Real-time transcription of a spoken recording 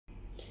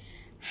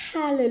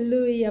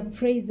Hallelujah.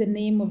 Praise the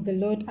name of the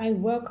Lord. I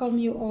welcome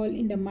you all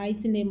in the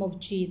mighty name of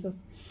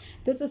Jesus.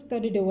 This is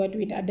Study the Word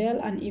with Adele,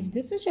 and if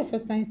this is your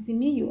first time seeing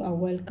me, you are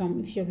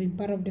welcome. If you have been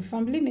part of the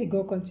family, may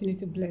God continue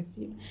to bless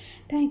you.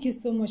 Thank you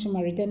so much,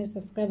 my returning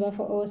subscriber,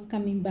 for always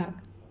coming back.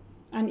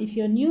 And if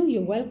you're new,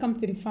 you're welcome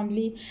to the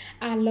family.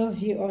 I love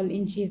you all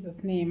in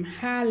Jesus' name.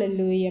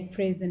 Hallelujah.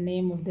 Praise the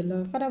name of the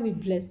Lord. Father, we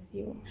bless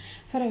you.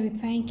 Father, we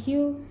thank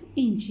you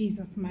in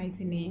Jesus'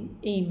 mighty name.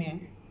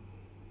 Amen.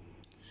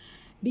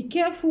 Be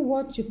careful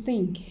what you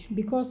think,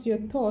 because your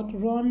thought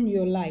run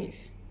your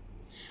life.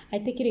 I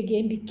take it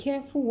again. Be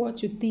careful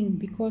what you think,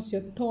 because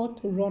your thought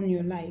run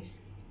your life.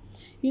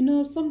 You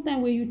know,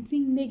 sometimes when you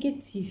think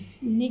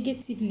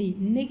negatively,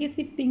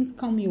 negative things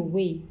come your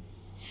way.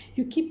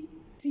 You keep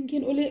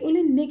thinking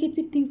only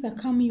negative things are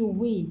coming your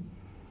way.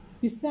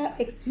 You start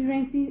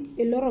experiencing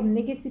a lot of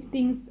negative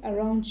things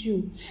around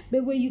you.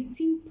 But when you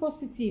think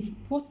positive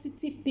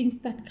things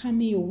start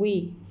coming your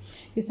way.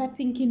 You start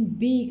thinking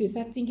big. You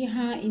start thinking,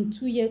 in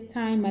 2 years'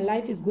 time, my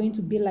life is going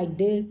to be like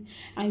this.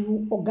 And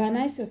you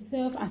organize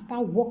yourself and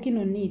start working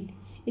on it.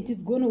 It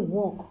is going to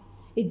work.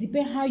 It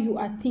depends how you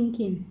are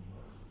thinking.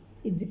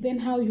 It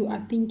depends how you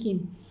are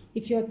thinking.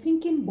 If you're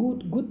thinking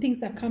good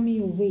things are coming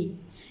your way.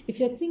 If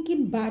you're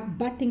thinking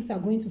bad things are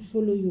going to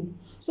follow you.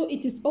 So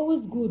it is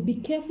always good. Be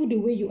careful the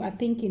way you are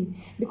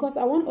thinking. Because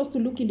I want us to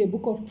look in the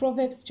book of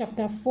Proverbs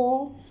chapter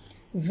 4,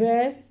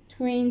 verse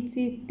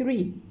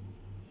 23.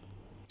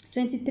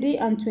 23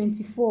 and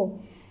 24.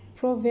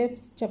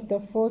 Proverbs chapter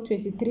 4,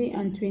 23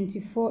 and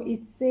 24. It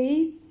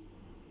says,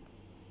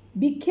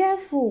 be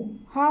careful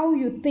how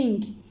you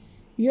think.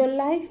 Your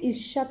life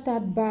is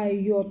shattered by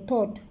your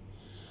thought.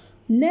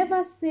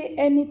 Never say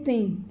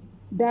anything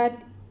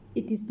that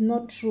it is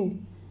not true.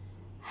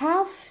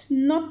 Have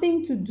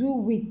nothing to do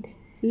with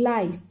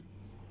lies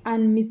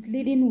and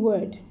misleading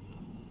word.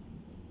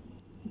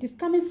 It is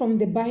coming from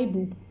the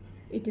Bible.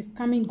 It is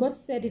coming. God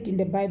said it in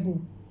the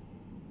Bible.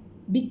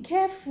 Be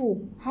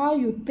careful how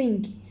you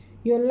think.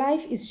 Your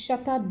life is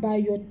shattered by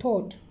your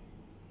thought.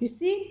 You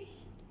see,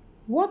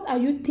 what are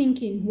you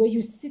thinking when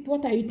you sit?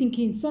 What are you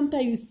thinking?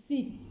 Sometimes you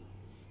sit.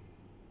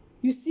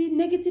 You see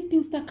negative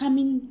things start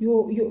coming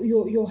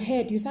your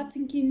head. You start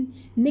thinking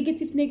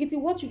negative.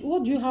 What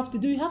do you have to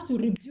do? You have to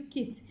rebuke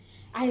it.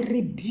 I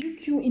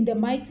rebuke you in the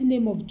mighty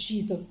name of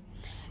Jesus.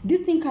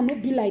 This thing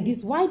cannot be like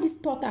this. Why these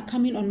thoughts are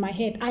coming on my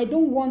head? I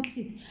don't want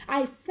it.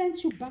 I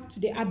sent you back to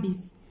the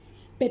abyss.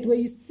 But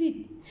when you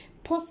sit,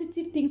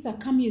 positive things are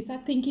coming. You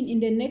start thinking, in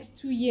the next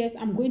 2 years,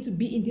 I'm going to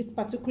be in this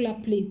particular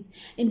place.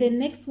 In the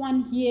next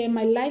 1 year,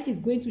 my life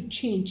is going to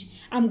change.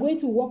 I'm going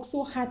to work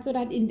so hard so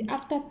that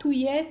after 2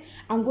 years,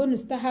 I'm going to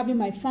start having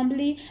my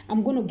family.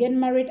 I'm going to get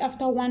married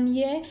after 1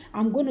 year.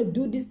 I'm going to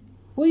do this.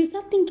 When you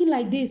start thinking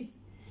like this,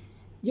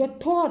 when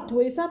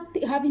you start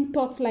having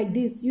thoughts like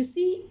this, you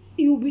see,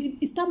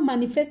 it start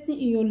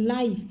manifesting in your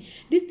life.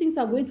 These things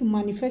are going to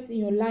manifest in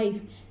your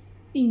life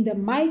in the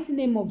mighty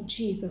name of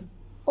Jesus.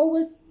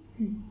 Always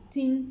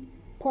think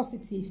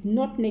positive,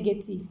 not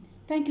negative.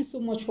 Thank you so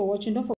much for watching. Don't forget